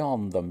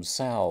beyond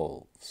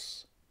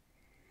themselves.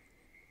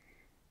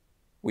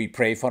 We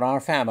pray for our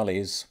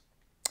families,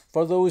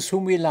 for those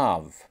whom we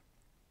love.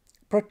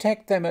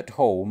 Protect them at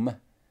home,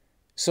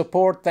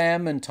 support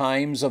them in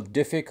times of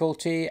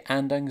difficulty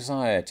and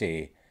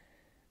anxiety,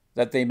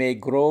 that they may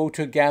grow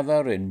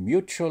together in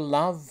mutual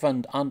love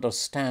and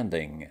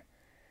understanding,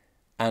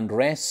 and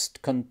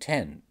rest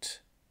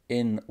content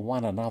in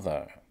one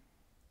another.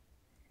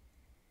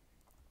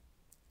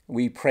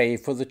 We pray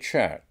for the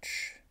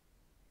Church.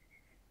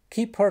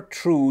 Keep her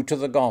true to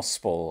the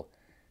gospel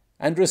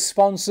and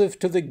responsive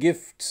to the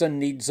gifts and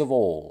needs of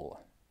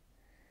all.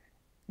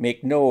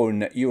 Make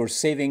known your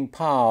saving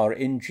power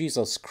in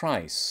Jesus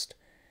Christ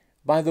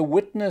by the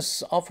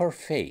witness of her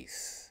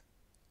faith,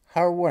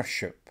 her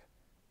worship,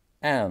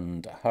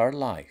 and her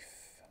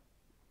life.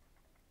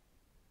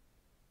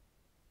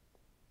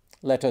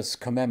 Let us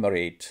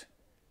commemorate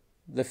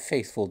the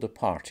faithful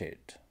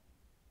departed.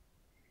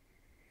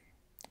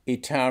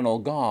 Eternal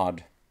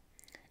God,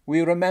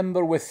 we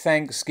remember with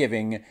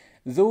thanksgiving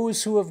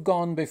those who have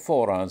gone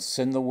before us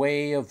in the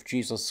way of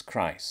Jesus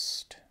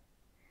Christ.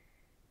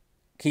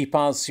 Keep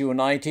us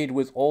united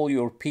with all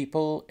your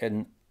people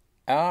in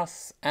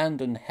earth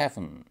and in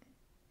heaven.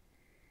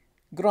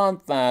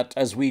 Grant that,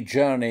 as we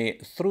journey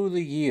through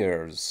the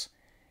years,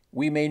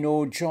 we may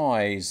know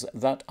joys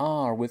that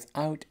are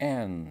without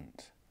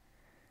end,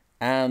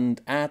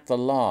 and at the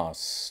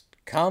last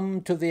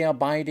come to the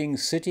abiding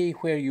city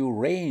where you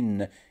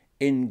reign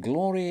in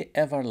glory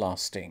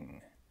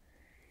everlasting.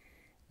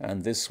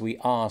 And this we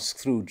ask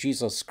through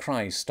Jesus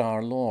Christ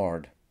our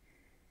Lord,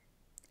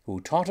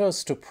 who taught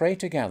us to pray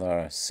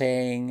together,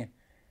 saying,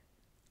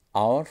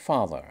 Our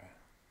Father,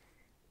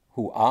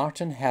 who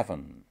art in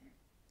heaven,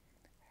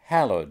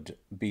 hallowed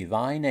be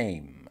thy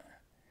name.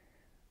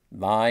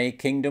 Thy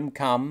kingdom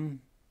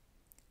come,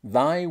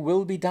 thy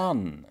will be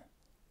done,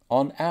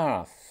 on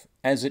earth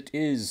as it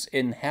is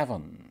in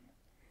heaven.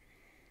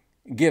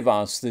 Give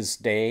us this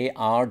day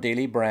our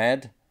daily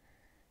bread,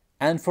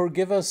 and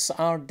forgive us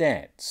our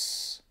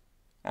debts,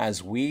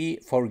 as we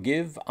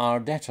forgive our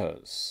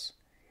debtors.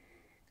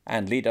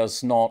 And lead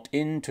us not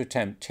into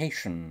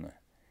temptation,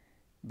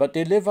 but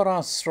deliver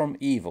us from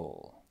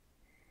evil.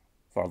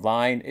 For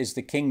thine is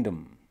the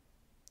kingdom,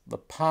 the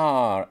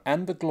power,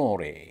 and the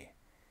glory,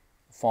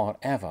 for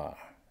ever.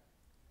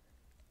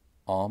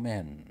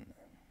 Amen.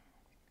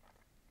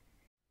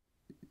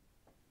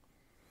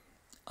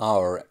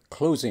 Our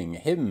closing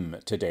hymn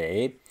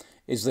today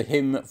is the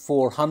hymn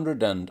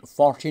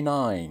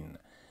 449,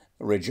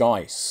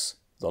 Rejoice,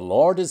 the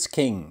Lord is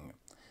King,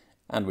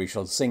 and we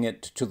shall sing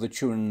it to the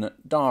tune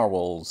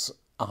Darwell's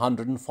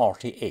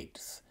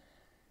 148th.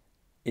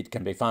 It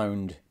can be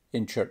found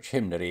in Church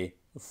Hymnary,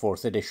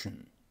 4th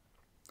edition.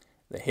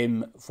 The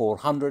hymn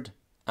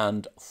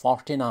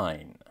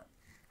 449.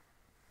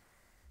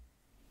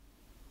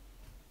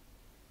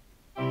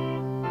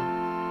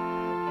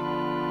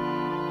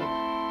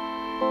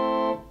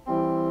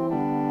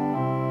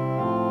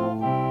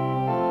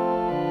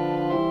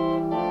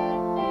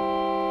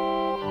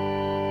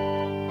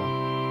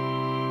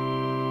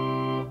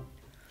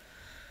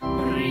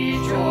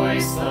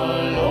 Rejoice,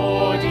 the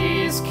Lord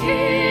is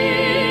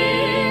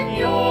King,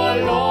 your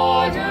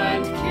Lord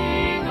and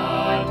King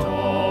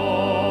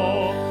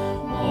adore.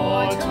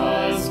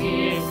 Mortals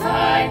give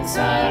thanks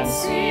and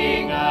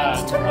sing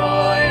and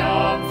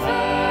triumph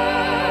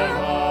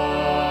evermore.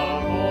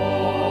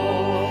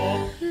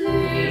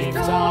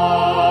 Lift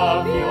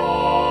up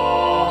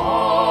your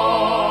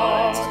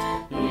heart,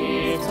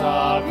 lift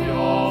up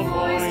your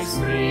voice,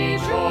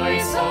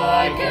 rejoice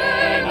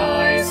again,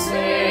 I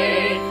say.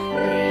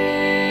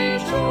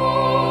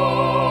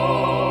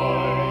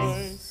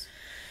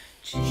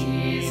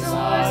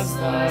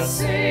 The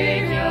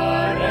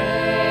Saviour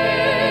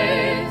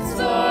reigns,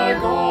 the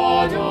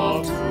God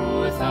of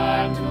truth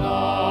and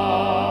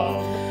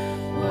love.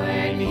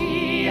 When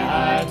he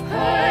had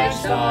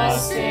purged our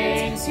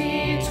stains,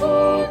 he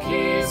took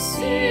his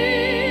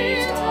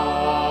seat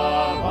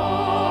above.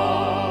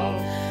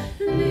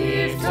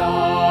 Lift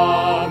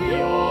up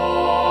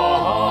your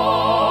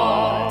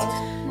heart,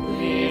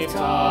 lift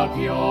up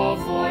your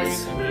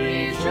voice,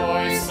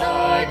 rejoice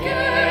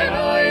again,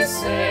 I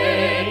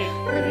say.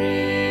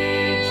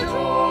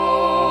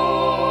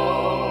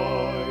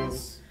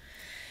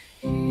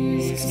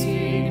 His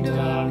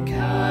kingdom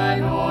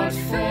cannot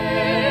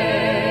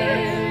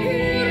fail,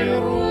 he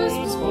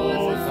rules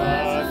both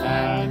earth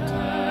and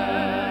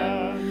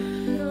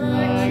heaven.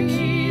 The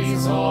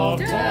keys of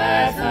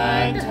death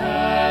and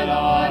hell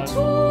are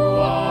to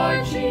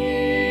our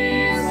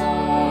Jesus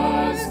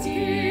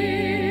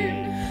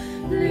give.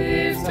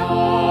 Lift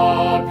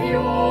up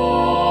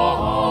your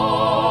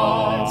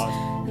heart,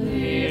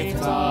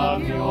 lift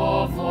up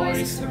your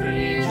voice,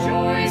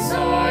 rejoice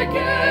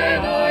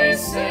again, I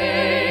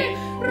say.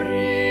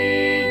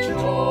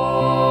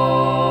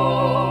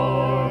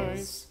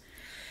 Rejoice.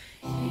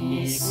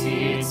 He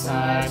sits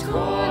at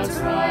God's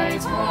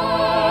right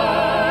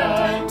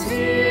hand,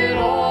 till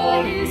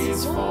all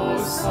his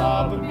foes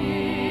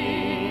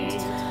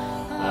submit,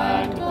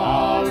 and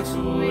bow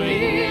to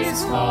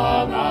his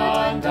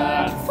command,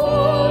 and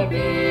fall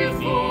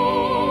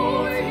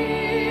before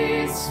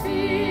his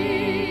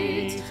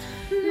feet.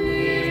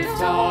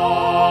 Lift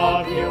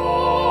up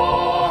your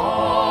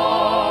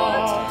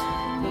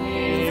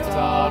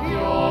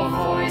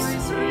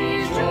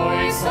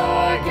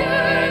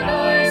again,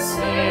 I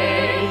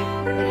say,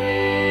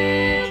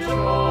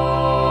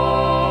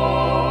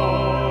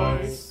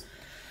 rejoice.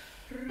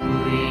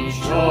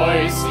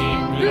 Rejoice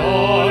in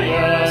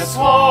glorious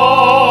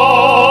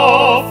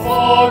hope,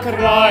 for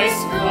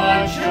Christ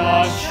the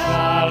just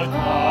shall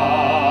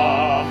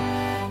come,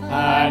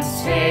 and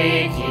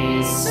take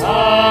his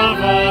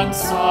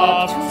servants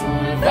up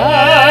to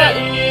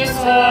the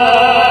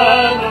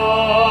eternal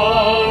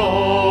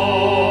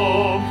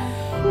home.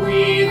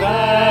 We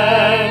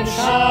then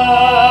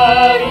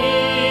shall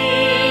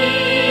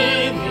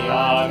hear the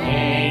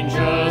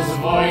archangel's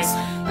voice,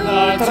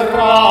 the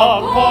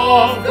trump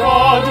of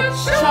God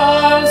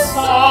shall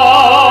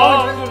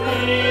sound.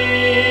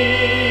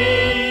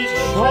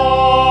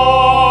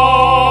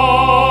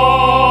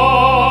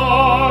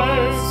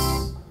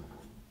 Rejoice.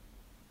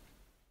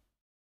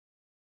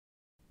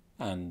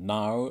 And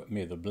now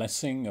may the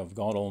blessing of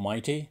God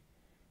Almighty,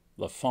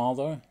 the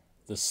Father,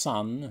 the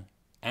Son,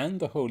 and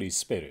the Holy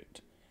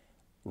Spirit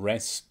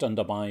rest and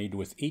abide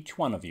with each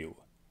one of you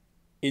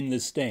in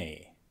this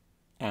day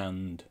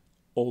and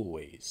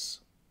always.